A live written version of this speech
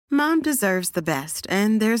Mom deserves the best,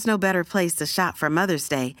 and there's no better place to shop for Mother's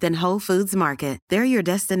Day than Whole Foods Market. They're your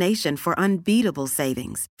destination for unbeatable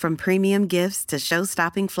savings, from premium gifts to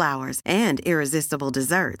show-stopping flowers and irresistible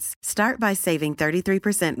desserts. Start by saving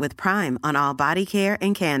 33% with Prime on all body care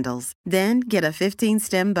and candles. Then get a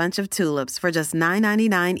 15-stem bunch of tulips for just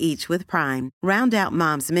 $9.99 each with Prime. Round out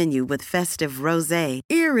Mom's menu with festive rosé,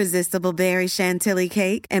 irresistible berry chantilly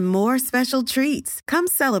cake, and more special treats. Come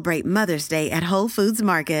celebrate Mother's Day at Whole Foods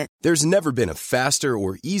Market. There's never been a faster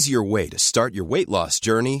or easier way to start your weight loss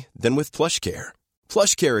journey than with PlushCare.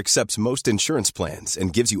 PlushCare accepts most insurance plans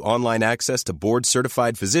and gives you online access to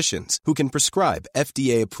board-certified physicians who can prescribe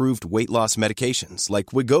FDA-approved weight loss medications like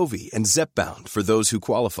Wegovy and Zepbound for those who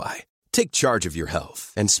qualify. Take charge of your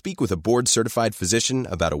health and speak with a board-certified physician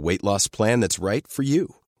about a weight loss plan that's right for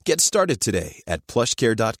you. Get started today at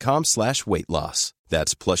plushcare.com/weight loss.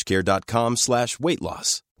 That's plushcare.com/weight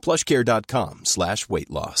loss. plushcare.com/weight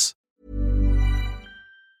loss.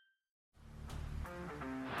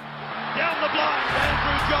 Down the blind,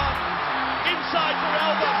 Andrew John. Inside for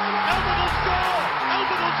Albert. Albert will score.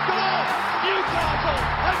 Albert will score. Newcastle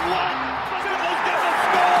have won. Biddle's going to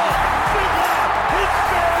score. Fiddler. It's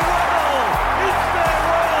farewell. It's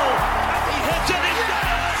farewell. And he hits it. He's got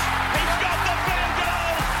it. He's got the field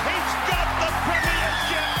goal. He's got the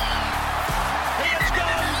premiership. He has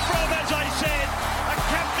gone from, as I said, a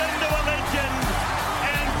captain to a legend,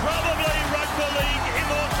 and probably rugby league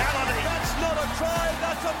immortality. That's not a try,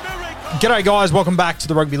 that's a miracle. G'day guys, welcome back to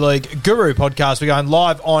the Rugby League Guru podcast. We're going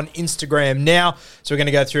live on Instagram now, so we're going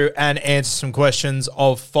to go through and answer some questions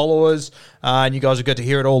of followers, and you guys will get to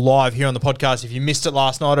hear it all live here on the podcast. If you missed it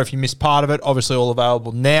last night or if you missed part of it, obviously all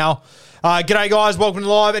available now. G'day guys, welcome to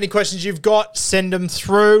live. Any questions you've got, send them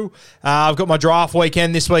through. I've got my draft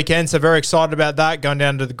weekend this weekend, so very excited about that. Going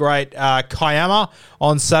down to the great Kiama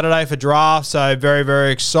on Saturday for draft, so very,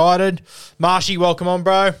 very excited. Marshy, welcome on,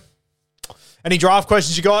 bro. Any draft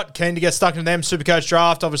questions you got? Keen to get stuck into them. Supercoach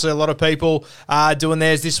draft, obviously a lot of people doing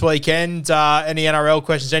theirs this weekend. Any NRL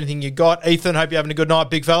questions, anything you got? Ethan, hope you're having a good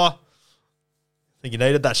night, big fella. I think you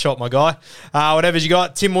needed that shot, my guy. Whatever you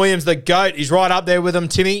got. Tim Williams, the GOAT. He's right up there with him,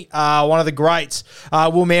 Timmy. One of the greats.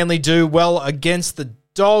 Will Manly do well against the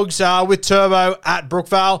Dogs with Turbo at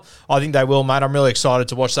Brookvale? I think they will, mate. I'm really excited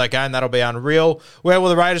to watch that game. That'll be unreal. Where will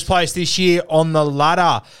the Raiders place this year on the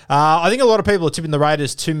ladder? I think a lot of people are tipping the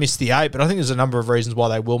Raiders to miss the 8, but I think there's a number of reasons why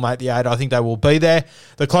they will make the 8. I think they will be there.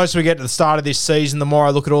 The closer we get to the start of this season, the more I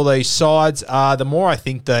look at all these sides, the more I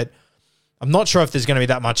think that I'm not sure if there's going to be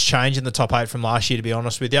that much change in the top 8 from last year, to be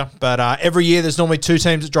honest with you. But every year there's normally 2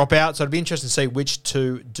 teams that drop out, so it'd be interesting to see which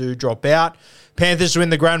 2 do drop out. Panthers to win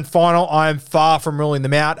the grand final. I am far from ruling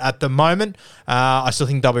them out at the moment. I still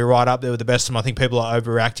think they'll be right up there with the best of them. I think people are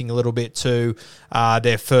overreacting a little bit to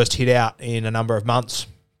their first hit out in a number of months.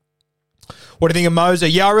 What do you think of Moser?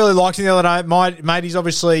 Yeah, I really liked him the other day, mate. He's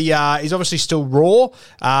obviously still raw,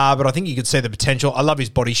 but I think you could see the potential. I love his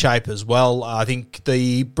body shape as well. I think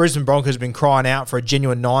the Brisbane Broncos have been crying out for a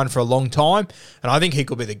genuine 9 for a long time, and I think he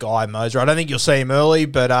could be the guy, Moser. I don't think you'll see him early,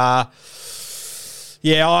 but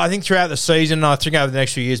yeah, I think throughout the season, I think over the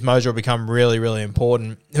next few years, Moser will become really, really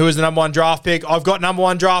important. Who is the number 1 draft pick? I've got number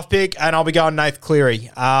 1 draft pick, and I'll be going Nath Cleary.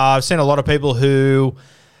 I've seen a lot of people who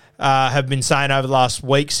have been saying over the last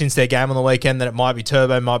week since their game on the weekend that it might be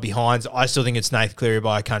Turbo, might be Hines. I still think it's Nath Cleary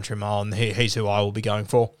by a country mile, and he's who I will be going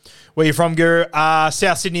for. Where you from, Guru?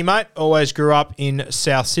 South Sydney, mate. Always grew up in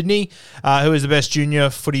South Sydney. Who is the best junior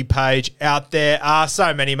footy page out there?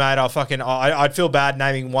 So many, mate. I'd feel bad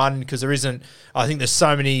naming one because there isn't. I think there's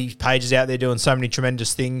so many pages out there doing so many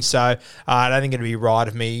tremendous things. So I don't think it'd be right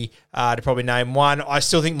of me to probably name one. I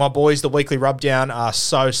still think my boys, the Weekly Rubdown, are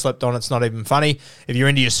so slept on. It's not even funny. If you're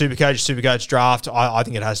into your Supercoach draft, I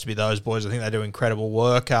think it has to be those boys. I think they do incredible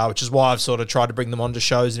work, which is why I've sort of tried to bring them onto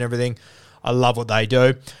shows and everything. I love what they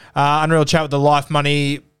do. Unreal chat with the Life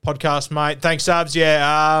Money podcast, mate. Thanks, Subs.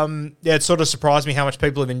 Yeah, it sort of surprised me how much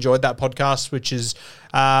people have enjoyed that podcast, which has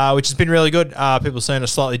been really good. People seeing a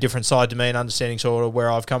slightly different side to me and understanding sort of where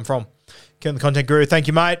I've come from. Ken, the Content Guru, thank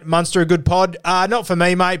you, mate. Munster, a good pod. Not for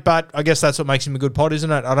me, mate, but I guess that's what makes him a good pod, isn't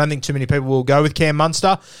it? I don't think too many people will go with Cam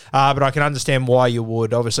Munster, but I can understand why you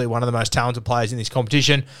would. Obviously, one of the most talented players in this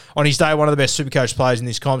competition. On his day, one of the best Supercoach players in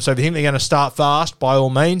this comp. So if you think they're going to start fast, by all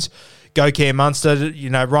means, go Cam Munster. You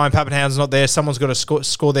know, Ryan Pappenhausen's not there. Someone's got to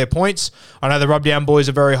score their points. I know the Rubdown boys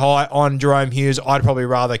are very high on Jerome Hughes. I'd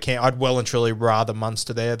well and truly rather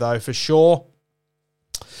Munster there, though, for sure.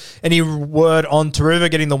 Any word on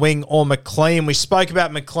Taruva getting the wing or McLean? We spoke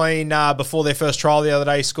about McLean before their first trial the other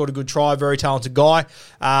day. He scored a good try, very talented guy.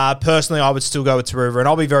 Personally, I would still go with Taruva, and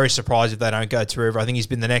I'll be very surprised if they don't go Taruva. I think he's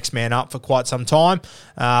been the next man up for quite some time.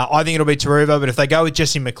 I think it'll be Taruva, but if they go with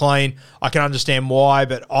Jesse McLean, I can understand why.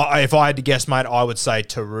 But if I had to guess, mate, I would say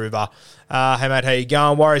Taruva. Hey, mate, how you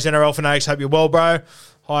going? Warriors NRL fanatics, hope you're well, bro.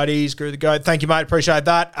 Heidi's, Grew the Goat. Thank you, mate. Appreciate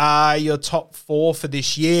that. Your top 4 for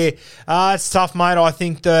this year. It's tough, mate. I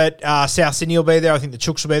think that South Sydney will be there. I think the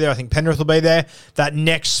Chooks will be there. I think Penrith will be there. That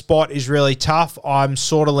next spot is really tough. I'm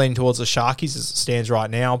sort of leaning towards the Sharkies as it stands right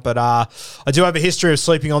now. But I do have a history of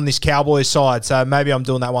sleeping on this Cowboys side, so maybe I'm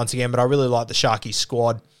doing that once again. But I really like the Sharkies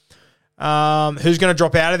squad. Who's going to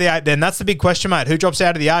drop out of the 8 then? That's the big question, mate. Who drops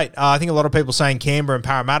out of the 8? I think a lot of people saying Canberra and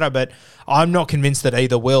Parramatta, but I'm not convinced that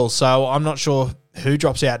either will. So I'm not sure who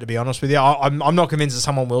drops out, to be honest with you. I'm not convinced that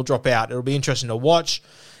someone will drop out. It'll be interesting to watch.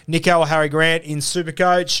 Nico or Harry Grant in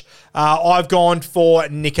Supercoach. I've gone for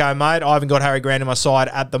Nico, mate. I haven't got Harry Grant on my side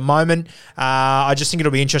at the moment. I just think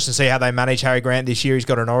it'll be interesting to see how they manage Harry Grant this year. He's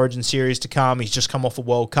got an Origin series to come. He's just come off a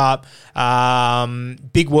World Cup.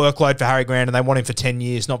 Big workload for Harry Grant, and they want him for 10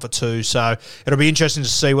 years, not for 2. So it'll be interesting to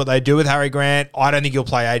see what they do with Harry Grant. I don't think he'll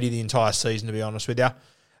play 80 the entire season, to be honest with you.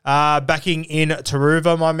 Backing in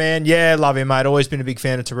Taruva, my man. Yeah, love him, mate. Always been a big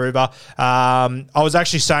fan of Taruva. I was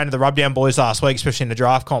actually saying to the Rubdown boys last week, especially in the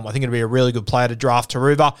draft comp, I think it'd be a really good player to draft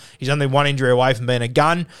Taruva. He's only 1 injury away from being a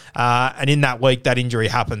gun. And in that week, that injury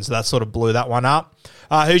happened. So that sort of blew that one up.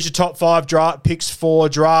 Who's your top 5 draft picks for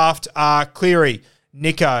draft? Cleary,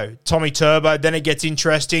 Nico, Tommy Turbo. Then it gets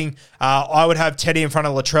interesting. I would have Teddy in front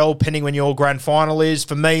of Latrell, pending when your grand final is.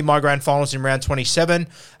 For me, my grand final is in round 27.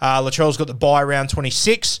 Latrell's got the bye round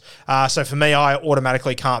 26. So for me, I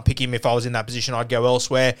automatically can't pick him. If I was in that position, I'd go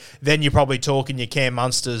elsewhere. Then you're probably talking your Cam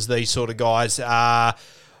Munsters, these sort of guys. I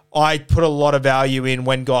put a lot of value in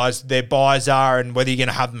when guys, their buys are and whether you're going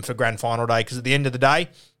to have them for grand final day. Because at the end of the day,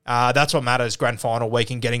 that's what matters, grand final week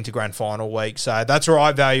and getting to grand final week. So that's where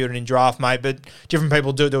I value it in draft, mate, but different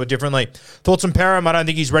people do it differently. Thoughts on Perham? I don't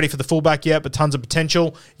think he's ready for the fullback yet, but tons of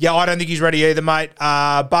potential. Yeah, I don't think he's ready either, mate,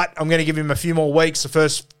 but I'm going to give him a few more weeks. The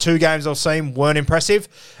first 2 games I've seen weren't impressive,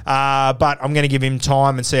 but I'm going to give him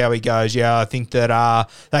time and see how he goes. Yeah, I think that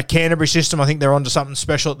that Canterbury system, I think they're onto something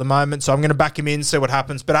special at the moment, so I'm going to back him in, see what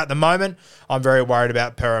happens. But at the moment, I'm very worried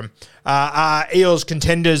about Perham. Eels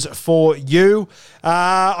contenders for you.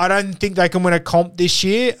 I don't think they can win a comp this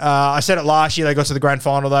year. I said it last year. They got to the grand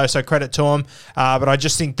final, though, so credit to them. But I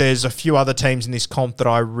just think there's a few other teams in this comp that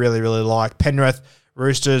I really, really like. Penrith,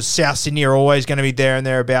 Roosters, South Sydney are always going to be there and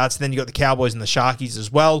thereabouts. And then you got the Cowboys and the Sharkies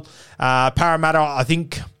as well. Parramatta, I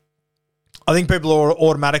think people are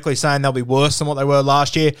automatically saying they'll be worse than what they were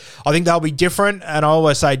last year. I think they'll be different, and I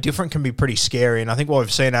always say different can be pretty scary, and I think what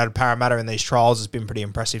we've seen out of Parramatta in these trials has been pretty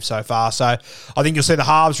impressive so far. So I think you'll see the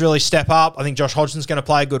halves really step up. I think Josh Hodgson's going to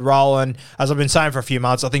play a good role, and as I've been saying for a few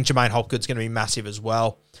months, I think Jermaine Hopgood's going to be massive as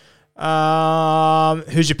well.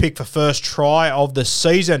 Who's your pick for first try of the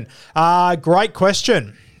season? Great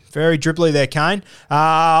question. Very dribbly there, Kane.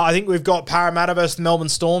 I think we've got Parramatta versus the Melbourne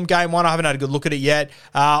Storm. Game 1, I haven't had a good look at it yet.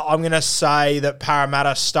 I'm going to say that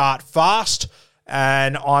Parramatta start fast,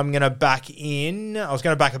 and I'm going to back in. I was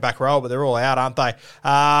going to back a back row, but they're all out, aren't they?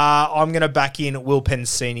 I'm going to back in Will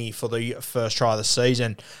Pensini for the first try of the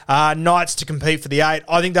season. Knights to compete for the 8.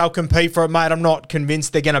 I think they'll compete for it, mate. I'm not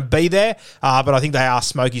convinced they're going to be there, but I think they are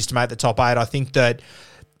Smokies to make the top 8. I think that...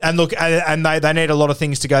 And look, and they need a lot of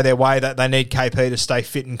things to go their way. That they need KP to stay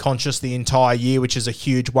fit and conscious the entire year, which is a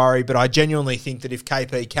huge worry. But I genuinely think that if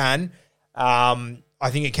KP can, I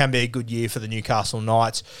think it can be a good year for the Newcastle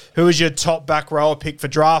Knights. Who is your top back rower pick for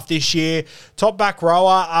draft this year? Top back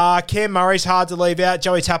rower, Cam Murray's hard to leave out.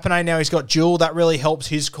 Joey Tapine, now he's got Jewel. That really helps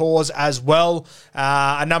his cause as well.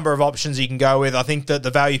 A number of options you can go with. I think that the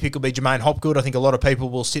value pick will be Jermaine Hopgood. I think a lot of people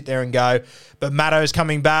will sit there and go, but Matto's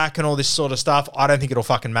coming back and all this sort of stuff. I don't think it'll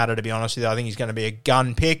fucking matter, to be honest with you. I think he's going to be a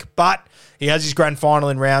gun pick, but he has his grand final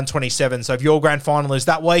in round 27. So if your grand final is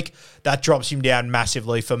that week, that drops him down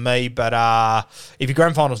massively for me. But if your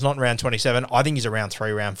grand final is not in round 27, I think he's a round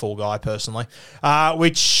 3, round 4 guy personally. Who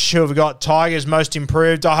have we got? Tigers most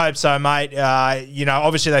improved. I hope so, mate.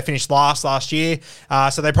 Obviously they finished last year.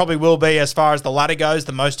 So they probably will be, as far as the ladder goes,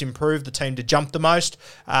 the most improved, the team to jump the most.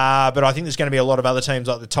 But I think there's going to be a lot of other teams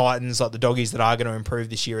like the Titans, like the Doggies, that are going to improve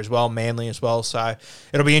this year as well. Manly as well. So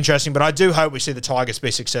it'll be interesting. But I do hope we see the Tigers be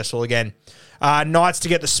successful again. Knights to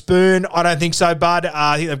get the spoon. I don't think so, bud.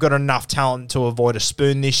 I think they've got enough talent to avoid a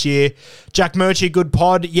spoon this year. Jack Murchie, good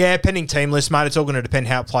pod. Yeah, pending team list, mate. It's all going to depend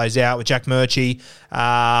how it plays out with Jack Murchie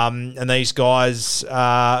and these guys.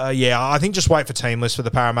 I think just wait for team list for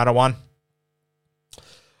the Parramatta one.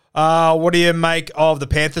 What do you make of the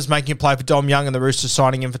Panthers making a play for Dom Young and the Roosters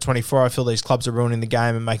signing him for 24? I feel these clubs are ruining the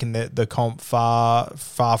game and making the comp far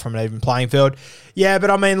from an even playing field. Yeah,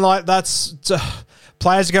 but I mean, like, that's...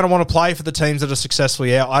 players are going to want to play for the teams that are successful.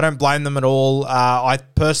 Yeah, I don't blame them at all. I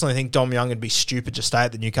personally think Dom Young would be stupid to stay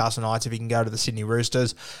at the Newcastle Knights if he can go to the Sydney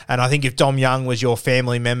Roosters. And I think if Dom Young was your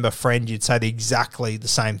family member, friend, you'd say exactly the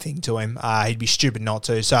same thing to him. He'd be stupid not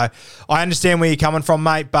to. So I understand where you're coming from,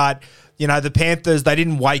 mate, but... You know, the Panthers, they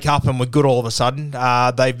didn't wake up and were good all of a sudden.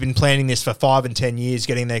 They've been planning this for 5 and 10 years,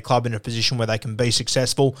 getting their club in a position where they can be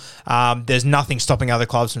successful. There's nothing stopping other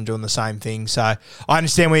clubs from doing the same thing. So I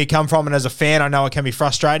understand where you come from, and as a fan, I know it can be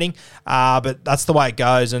frustrating, but that's the way it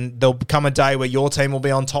goes. And there'll come a day where your team will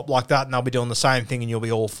be on top like that, and they'll be doing the same thing, and you'll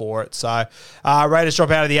be all for it. So Raiders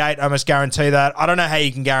drop out of the 8, I almost guarantee that. I don't know how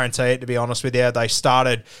you can guarantee it, to be honest with you. They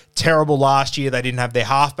started terrible last year. They didn't have their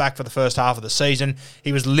halfback for the first half of the season.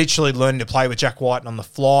 He was literally learning to play with Jack White on the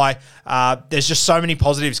fly. There's just so many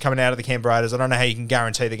positives coming out of the Canberra Raiders. I don't know how you can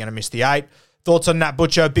guarantee they're going to miss the 8. Thoughts on Nat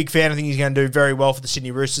Butcher? Big fan. I think he's going to do very well for the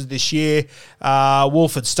Sydney Roosters this year.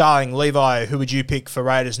 Wolford, Starling, Levi, who would you pick for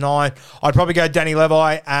Raiders 9? I'd probably go Danny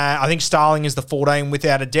Levi. I think Starling is the 14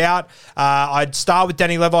 without a doubt. I'd start with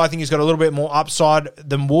Danny Levi. I think he's got a little bit more upside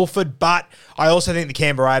than Wolford, but I also think the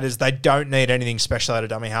Canberra Raiders, they don't need anything special out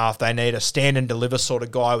of dummy half. They need a stand and deliver sort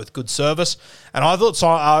of guy with good service. And I thought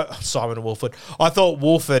Simon Wolford. I thought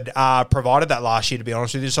Wolford provided that last year, to be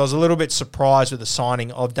honest with you. So I was a little bit surprised with the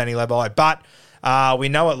signing of Danny Levi, but we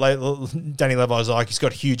know what Danny Levi is like. He's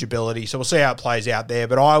got huge ability, so we'll see how it plays out there.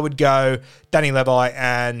 But I would go Danny Levi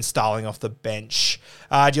and Starling off the bench.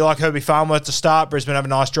 Do you like Herbie Farnworth to start? Brisbane have a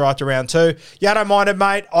nice drive to round 2. Yeah, I don't mind it,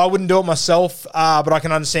 mate. I wouldn't do it myself, but I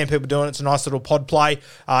can understand people doing it. It's a nice little pod play.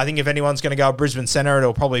 I think if anyone's going to go a Brisbane centre,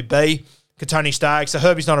 it'll probably be Tony Staggs. So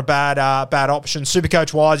Herbie's not a bad option.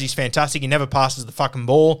 Supercoach wise, he's fantastic. He never passes the fucking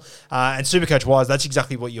ball. And Supercoach wise, that's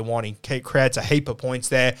exactly what you want. He creates a heap of points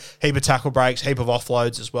there, heap of tackle breaks, heap of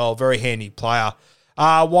offloads as well. Very handy player.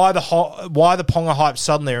 Why the Ponga hype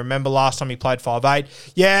suddenly? Remember last time he played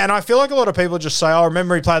 5'8"? Yeah, and I feel like a lot of people just say, "Oh,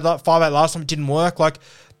 remember he played 5'8" last time, it didn't work." Like,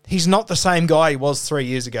 he's not the same guy he was 3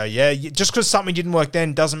 years ago, yeah? Just because something didn't work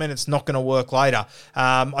then doesn't mean it's not going to work later.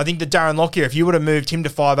 I think that Darren Lockyer, if you would have moved him to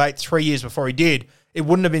 5'8" 3 years before he did, it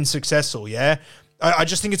wouldn't have been successful, yeah? I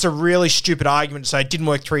just think it's a really stupid argument to say it didn't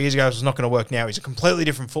work 3 years ago, so it's not going to work now. He's a completely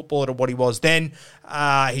different footballer to what he was then.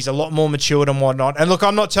 He's a lot more matured and whatnot. And look,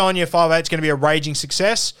 I'm not telling you 5'8" is going to be a raging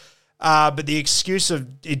success, but the excuse of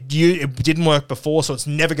it didn't work before, so it's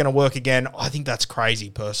never going to work again, I think that's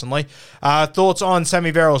crazy, personally. Thoughts on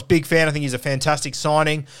Sammy Verrills? Big fan. I think he's a fantastic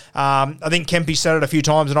signing. I think Kempy said it a few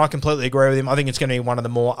times, and I completely agree with him. I think it's going to be one of the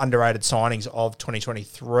more underrated signings of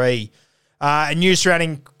 2023. And news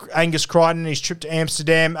surrounding Angus Crichton, his trip to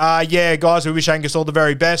Amsterdam. Yeah, guys, we wish Angus all the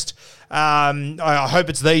very best. I hope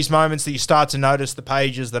it's these moments that you start to notice the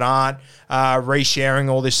pages that aren't resharing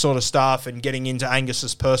all this sort of stuff and getting into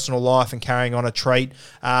Angus's personal life and carrying on a treat.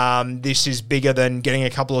 This is bigger than getting a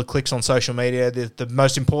couple of clicks on social media. The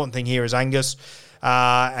most important thing here is Angus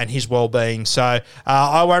and his well-being. So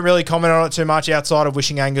I won't really comment on it too much outside of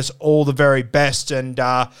wishing Angus all the very best. And,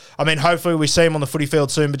 I mean, hopefully we see him on the footy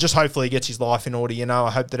field soon, but just hopefully he gets his life in order, you know.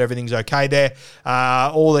 I hope that everything's okay there.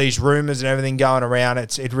 All these rumours and everything going around,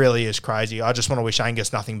 it really is crazy. I just want to wish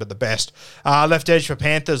Angus nothing but the best. Left edge for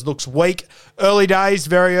Panthers looks weak. Early days,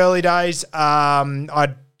 very early days.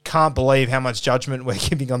 I can't believe how much judgment we're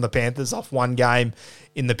giving on the Panthers off one game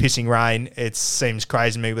in the pissing rain. It seems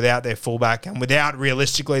crazy to me without their fullback and without,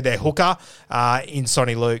 realistically, their hooker in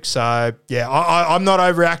Sonny Luke. So, yeah, I'm not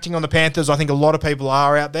overreacting on the Panthers. I think a lot of people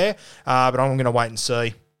are out there, but I'm going to wait and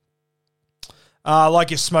see. Like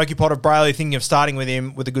your smoky pot of Brayley, thinking of starting with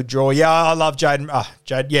him with a good draw. Yeah, I love Jayden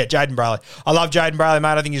Brayley. I love Jayden Brayley,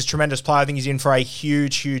 mate. I think he's a tremendous player. I think he's in for a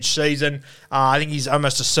huge, huge season. I think he's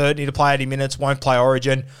almost a certainty to play 80 minutes, won't play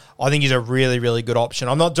Origin. I think he's a really, really good option.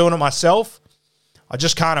 I'm not doing it myself. I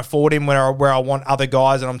just can't afford him where I want other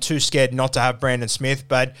guys, and I'm too scared not to have Brandon Smith.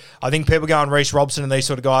 But I think people go on Reece Robson and these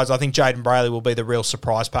sort of guys. I think Jayden Brayley will be the real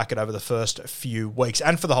surprise packet over the first few weeks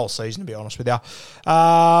and for the whole season, to be honest with you.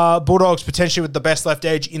 Bulldogs potentially with the best left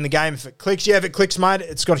edge in the game. If it clicks, if it clicks, mate,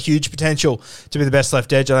 it's got huge potential to be the best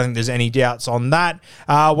left edge. I don't think there's any doubts on that.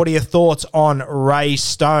 What are your thoughts on Ray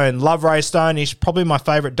Stone? Love Ray Stone. He's probably my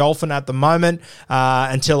favourite Dolphin at the moment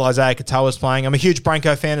until Isaiah Katoa's playing. I'm a huge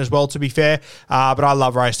Branko fan as well, to be fair, but But I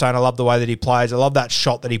love Raystone. I love the way that he plays. I love that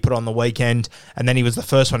shot that he put on the weekend. And then he was the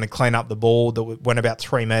first one to clean up the ball that went about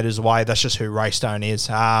 3 metres away. That's just who Raystone is.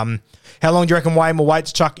 How long do you reckon Wayne will wait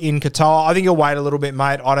to chuck in Katoa? I think he'll wait a little bit,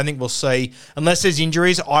 mate. I don't think we'll see, unless there's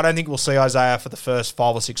injuries, I don't think we'll see Isaiah for the first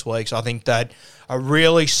 5 or 6 weeks. I think that a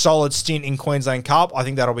really solid stint in Queensland Cup, I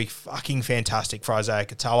think that'll be fucking fantastic for Isaiah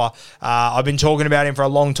Katoa. I've been talking about him for a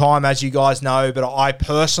long time, as you guys know, but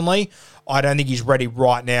I don't think he's ready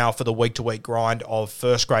right now for the week-to-week grind of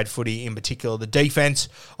first-grade footy, in particular the defence.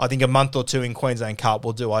 I think a month or two in Queensland Cup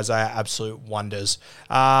will do Isaiah absolute wonders.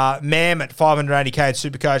 Mam at 580k in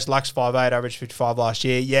Supercoach, Lux 5'8", average 55 last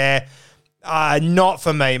year. Yeah, not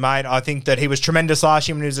for me, mate. I think that he was tremendous last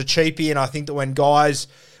year when he was a cheapie, and I think that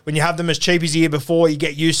when you have them as cheapies the year before, you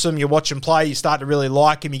get used to them, you watch them play, you start to really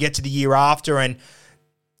like him, you get to the year after, and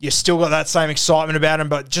you still got that same excitement about him,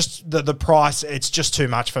 but just the price, it's just too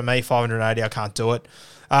much for me. 580, I can't do it.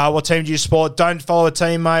 What team do you support? Don't follow a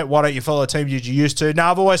team, mate. Why don't you follow a team you used to? No,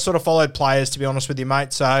 I've always sort of followed players, to be honest with you,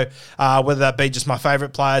 mate. So whether that be just my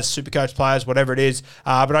favourite players, Supercoach players, whatever it is.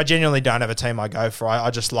 But I genuinely don't have a team I go for. I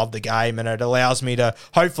just love the game, and it allows me to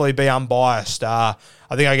hopefully be unbiased. I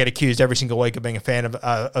think I get accused every single week of being a fan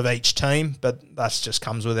of each team, but that just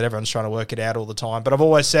comes with it. Everyone's trying to work it out all the time. But I've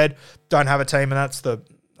always said, don't have a team, and that's the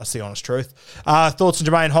honest truth. Thoughts on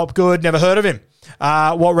Jermaine Hopgood? Never heard of him.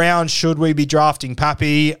 What round should we be drafting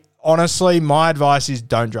Pappy? Honestly, my advice is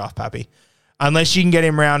don't draft Pappy. Unless you can get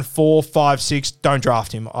him round 4, 5, 6, don't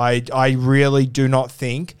draft him. I really do not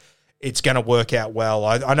think it's going to work out well.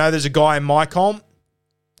 I know there's a guy in my comp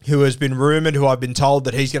who has been rumoured, who I've been told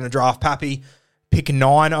that he's going to draft Pappy, pick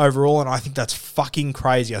 9 overall, and I think that's fucking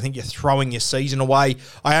crazy. I think you're throwing your season away.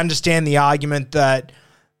 I understand the argument that,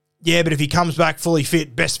 yeah, but if he comes back fully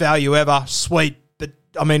fit, best value ever, sweet. But,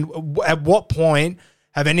 I mean, at what point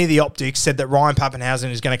have any of the optics said that Ryan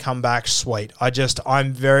Papenhuyzen is going to come back? Sweet.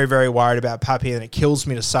 I'm very, very worried about Pappy, and it kills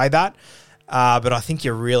me to say that. But I think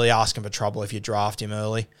you're really asking for trouble if you draft him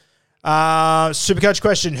early. Supercoach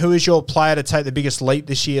question, who is your player to take the biggest leap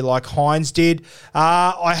this year like Hines did?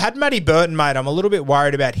 I had Matty Burton, mate. I'm a little bit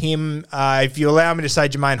worried about him. If you allow me to say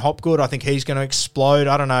Jermaine Hopgood, I think he's going to explode.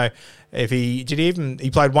 I don't know if he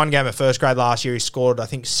played one game at first grade last year. He scored, I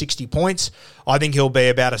think, 60 points. I think he'll be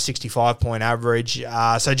about a 65-point average.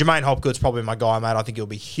 So Jermaine Hopgood's probably my guy, mate. I think he'll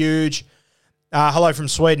be huge. Hello from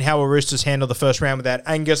Sweden. How will Roosters handle the first round without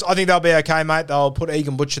Angus? I think they'll be okay, mate. They'll put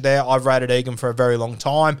Egan Butcher there. I've rated Egan for a very long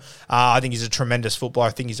time. I think he's a tremendous footballer.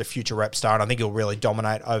 I think he's a future rep star, and I think he'll really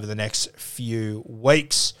dominate over the next few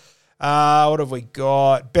weeks. What have we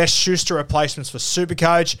got? Best Schuster replacements for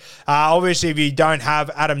Supercoach. Obviously, if you don't have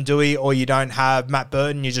Adam Dewey or you don't have Matt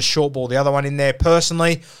Burton, you just short ball the other one in there.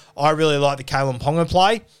 Personally, I really like the Kalen Ponga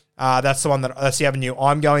play. That's the avenue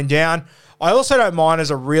I'm going down. I also don't mind as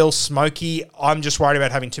a real smoky. I'm just worried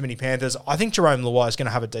about having too many Panthers. I think Jerome Luai is going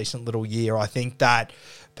to have a decent little year. I think that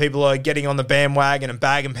people are getting on the bandwagon and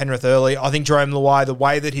bagging Penrith early. I think Jerome Luai, the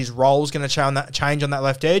way that his role is going to change on that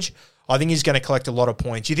left edge, I think he's going to collect a lot of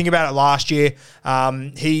points. You think about it last year,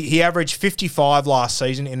 he averaged 55 last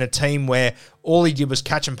season in a team where all he did was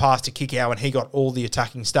catch and pass to kick out, and he got all the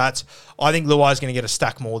attacking stats. I think Luai is going to get a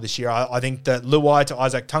stack more this year. I think that Luai to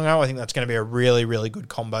Isaac Tungo, I think that's going to be a really, really good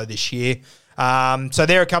combo this year. So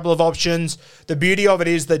there are a couple of options. The beauty of it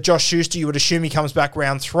is that Josh Schuster, you would assume he comes back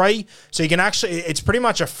round 3. So you can actually, it's pretty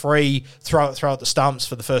much a free throw at the stumps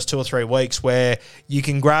for the first 2 or 3 weeks where you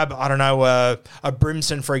can grab, I don't know, a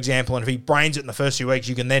Brimson, for example, and if he brains it in the first few weeks,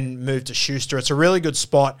 you can then move to Schuster. It's a really good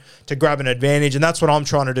spot to grab an advantage, and that's what I'm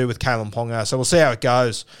trying to do with Kalen Ponga. So we'll see how it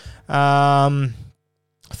goes.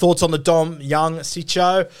 Thoughts on the Dom Young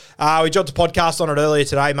Sitcho? We dropped a podcast on it earlier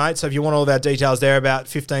today, mate. So if you want all of our details there, about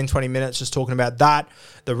 15, 20 minutes just talking about that,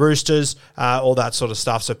 the Roosters, all that sort of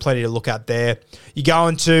stuff. So plenty to look at there. You go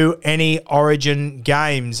into any Origin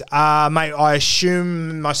games. Mate, I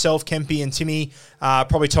assume myself, Kempy and Timmy,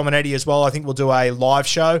 probably Tom and Eddie as well, I think we'll do a live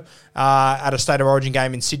show at a State of Origin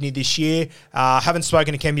game in Sydney this year. Haven't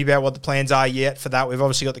spoken to Kempy about what the plans are yet for that. We've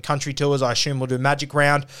obviously got the country tours. I assume we'll do Magic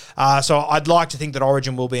Round. So I'd like to think that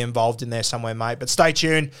Origin will be involved in there somewhere, mate. But stay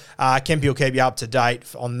tuned. Kempy will keep you up to date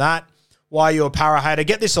on that. Why are you a Para hater?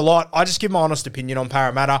 Get this a lot. I just give my honest opinion on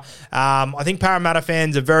Parramatta. I think Parramatta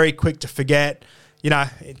fans are very quick to forget. You know,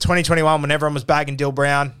 in 2021, when everyone was bagging Dill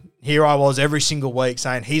Brown, here I was every single week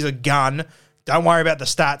saying he's a gun. Don't worry about the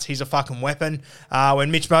stats. He's a fucking weapon.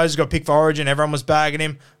 When Mitch Moses got picked for Origin, everyone was bagging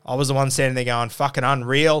him. I was the one standing there going, fucking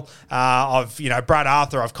unreal. Brad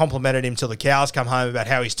Arthur, I've complimented him till the cows come home about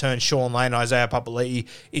how he's turned Sean Lane and Isaiah Papali'i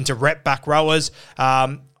into rep back rowers.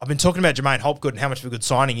 I've been talking about Jermaine Hopgood and how much of a good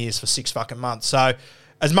signing he is for 6 fucking months. So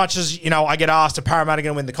as much as, I get asked, are Parramatta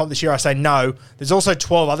going to win the comp this year? I say no. There's also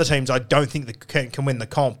 12 other teams I don't think that can win the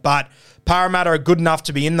comp. But Parramatta are good enough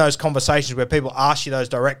to be in those conversations where people ask you those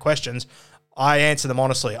direct questions. I answer them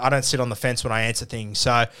honestly. I don't sit on the fence when I answer things.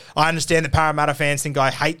 So I understand that Parramatta fans think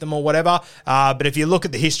I hate them or whatever. But if you look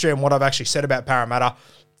at the history and what I've actually said about Parramatta,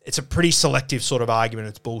 it's a pretty selective sort of argument.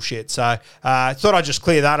 It's bullshit. So I thought I'd just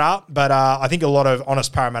clear that up. But I think a lot of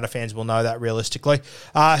honest Parramatta fans will know that realistically.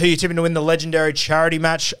 Who are you tipping to win the legendary charity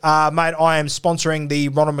match? Mate, I am sponsoring the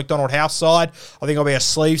Ronald McDonald House side. I think I'll be a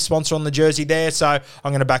sleeve sponsor on the jersey there. So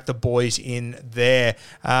I'm going to back the boys in there.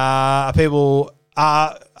 Are people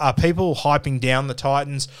hyping down the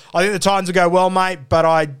Titans? I think the Titans will go well, mate, but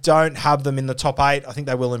I don't have them in the top 8. I think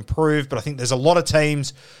they will improve, but I think there's a lot of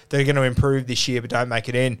teams that are going to improve this year but don't make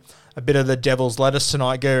it in. A bit of the devil's lettuce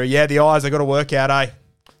tonight, Guru. Yeah, the eyes, they got to work out, eh?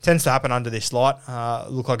 Tends to happen under this light.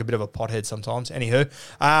 Look like a bit of a pothead sometimes. Anywho,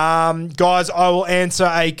 guys, I will answer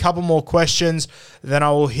a couple more questions, then I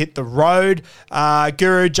will hit the road.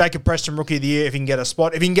 Guru, Jacob Preston, Rookie of the Year, if he can get a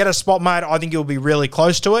spot. If he can get a spot, mate, I think he'll be really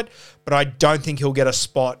close to it, but I don't think he'll get a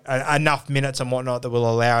spot, enough minutes and whatnot that will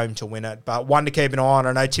allow him to win it. But one to keep an eye on.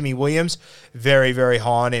 I know Timmy Williams, very, very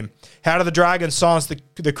high on him. How do the Dragons silence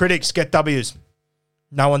the critics, get W's?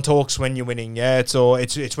 No one talks when you're winning. Yeah,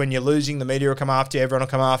 it's when you're losing. The media will come after you. Everyone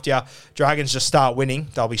will come after you. Dragons just start winning.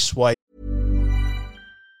 They'll be sweet.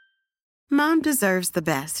 Mom deserves the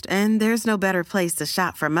best, and there's no better place to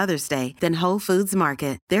shop for Mother's Day than Whole Foods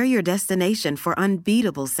Market. They're your destination for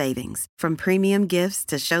unbeatable savings, from premium gifts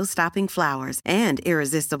to show-stopping flowers and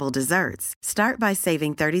irresistible desserts. Start by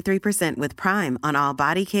saving 33% with Prime on all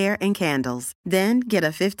body care and candles. Then get a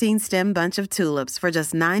 15-stem bunch of tulips for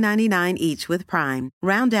just $9.99 each with Prime.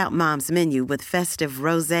 Round out Mom's menu with festive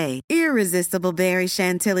rosé, irresistible berry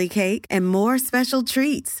chantilly cake, and more special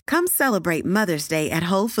treats. Come celebrate Mother's Day at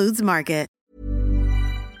Whole Foods Market.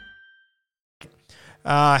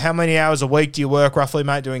 How many hours a week do you work roughly,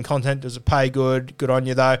 mate, doing content? Does it pay good? Good on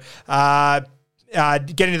you, though.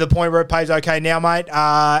 Getting to the point where it pays okay now, mate.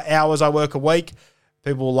 Hours I work a week.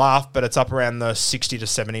 People will laugh, but it's up around the 60 to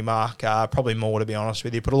 70 mark. Probably more, to be honest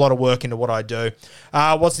with you. Put a lot of work into what I do.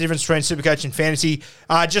 What's the difference between Supercoach and Fantasy?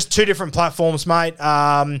 Just two different platforms, mate.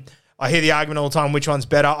 I hear the argument all the time, which one's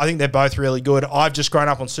better. I think they're both really good. I've just grown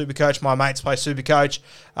up on Supercoach. My mates play Supercoach.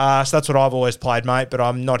 So that's what I've always played, mate. But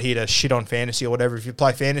I'm not here to shit on Fantasy or whatever. If you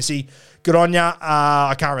play Fantasy, good on you.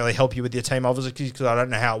 I can't really help you with your team, obviously, because I don't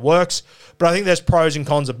know how it works. But I think there's pros and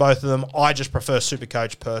cons of both of them. I just prefer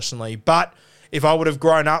Supercoach personally. But if I would have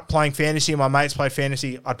grown up playing Fantasy and my mates play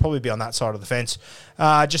Fantasy, I'd probably be on that side of the fence.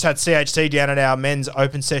 Just had CHT down at our men's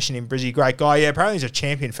open session in Brizzy. Great guy. Yeah, apparently he's a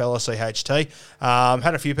champion fella, CHT.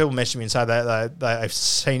 Had a few people message me and say they've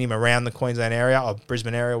seen him around the Queensland area or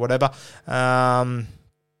Brisbane area or whatever.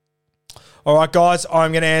 All right, guys,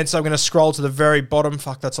 I'm going to answer. I'm going to scroll to the very bottom.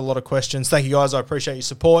 Fuck, that's a lot of questions. Thank you, guys. I appreciate your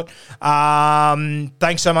support.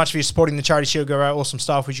 Thanks so much for your supporting the Charity Shield. Awesome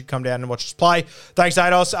stuff. We should come down and watch us play. Thanks,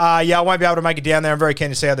 Ados. Yeah, I won't be able to make it down there. I'm very keen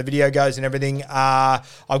to see how the video goes and everything. I've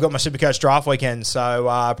got my Supercoach draft weekend, so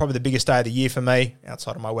probably the biggest day of the year for me,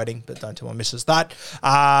 outside of my wedding, but don't tell my missus that.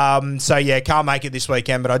 So, yeah, can't make it this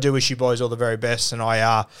weekend, but I do wish you boys all the very best, and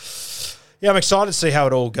yeah, I'm excited to see how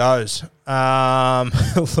it all goes.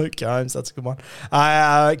 Luke Jones, that's a good one.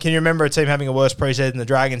 Can you remember a team having a worse preseason than the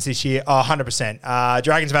Dragons this year? Oh, 100%.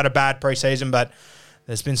 Dragons have had a bad preseason, but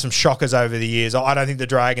there's been some shockers over the years. I don't think the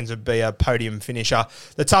Dragons would be a podium finisher.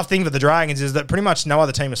 The tough thing for the Dragons is that pretty much no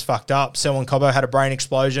other team has fucked up. Selwyn Cobbo had a brain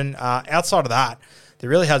explosion. Outside of that, there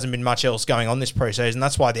really hasn't been much else going on this preseason.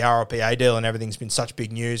 That's why the RLPA deal and everything's been such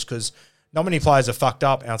big news, because not many players have fucked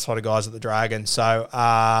up outside of guys at the Dragons. So,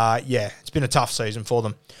 yeah, it's been a tough season for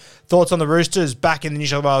them. Thoughts on the Roosters back in the New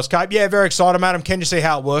South Wales Cup? Yeah, very excited, mate. I'm keen to see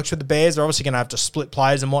how it works with the Bears. They're obviously going to have to split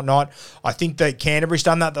players and whatnot. I think that Canterbury's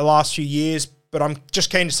done that the last few years, but I'm just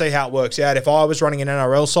keen to see how it works out. If I was running an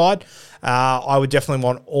NRL side, I would definitely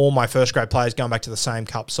want all my first-grade players going back to the same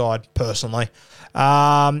Cup side, personally.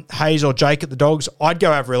 Hayes or Jake at the Dogs? I'd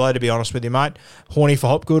go Averillo, to be honest with you, mate. Horny for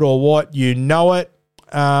Hopgood or what? You know it.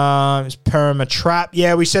 Is Perham a trap?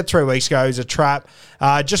 Yeah, we said 3 weeks ago he's a trap.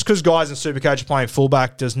 Just because guys in Supercoach are playing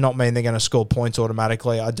fullback does not mean they're going to score points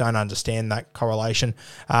automatically. I don't understand that correlation.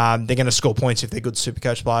 They're going to score points if they're good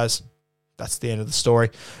Supercoach players. That's the end of the story.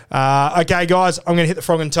 Okay, guys, I'm going to hit the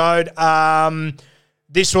frog and toad.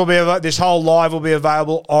 This whole live will be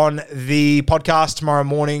available on the podcast tomorrow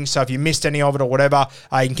morning. So if you missed any of it or whatever,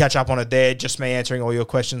 you can catch up on it there. Just me answering all your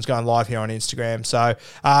questions going live here on Instagram. So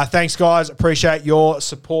thanks, guys. Appreciate your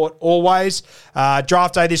support always.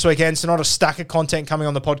 Draft day this weekend, so not a stack of content coming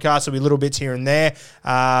on the podcast. There'll be little bits here and there.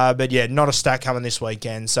 But yeah, not a stack coming this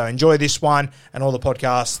weekend. So enjoy this one and all the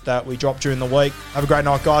podcasts that we drop during the week. Have a great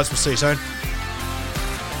night, guys. We'll see you soon.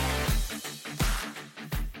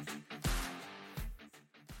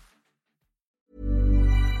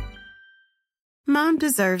 Mom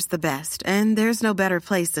deserves the best, and there's no better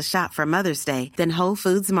place to shop for Mother's Day than Whole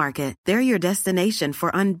Foods Market. They're your destination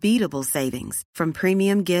for unbeatable savings, from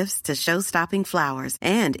premium gifts to show-stopping flowers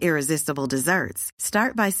and irresistible desserts.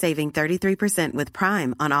 Start by saving 33% with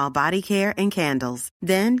Prime on all body care and candles.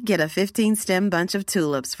 Then get a 15-stem bunch of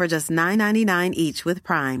tulips for just $9.99 each with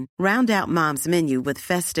Prime. Round out Mom's menu with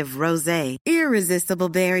festive rosé, irresistible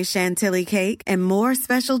berry chantilly cake, and more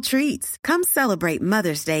special treats. Come celebrate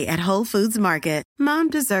Mother's Day at Whole Foods Market. Mom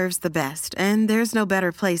deserves the best, and there's no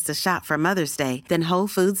better place to shop for Mother's Day than Whole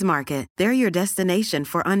Foods Market. They're your destination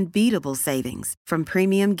for unbeatable savings, from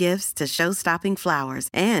premium gifts to show-stopping flowers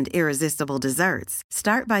and irresistible desserts.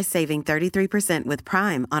 Start by saving 33% with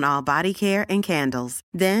Prime on all body care and candles.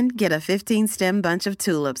 Then get a 15-stem bunch of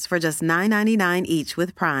tulips for just $9.99 each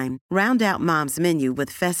with Prime. Round out Mom's menu with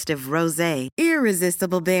festive rosé,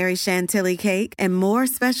 irresistible berry chantilly cake, and more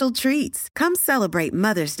special treats. Come celebrate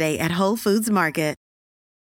Mother's Day at Whole Foods Market.